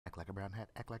like a brown hat,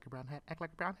 act like a brown hat, act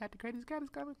like a brown hat. The greatest cat is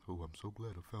coming. Oh, I'm so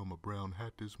glad I found my brown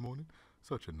hat this morning.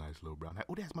 Such a nice little brown hat.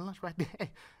 Oh, that's my lunch right there.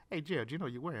 Hey, Gerald, you know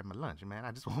you're wearing my lunch, man.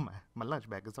 I just want my lunch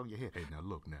back. It's on your head. Hey, now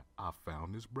look, now, I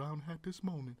found this brown hat this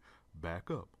morning. Back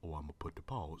up, or I'm going to put the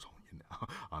paws on you now.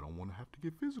 I don't want to have to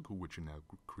get physical with you now,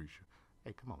 creature.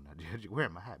 Hey, come on now, Gerald. You're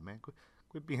wearing my hat, man.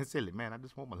 Quit being silly, man. I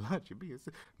just want my lunch. You're being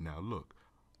silly. Now, look,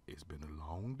 it's been a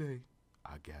long day.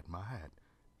 I got my hat,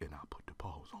 and I'll put the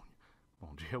paws on you. Come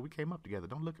on, Gerald. We came up together.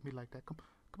 Don't look at me like that. Come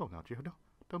on now, Gerald.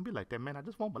 Don't be like that, man. I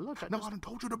just want my lunch. I done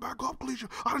told you to back up, Cleisha.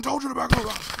 I done told you to back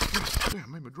up.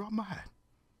 Damn, made me drop my hat.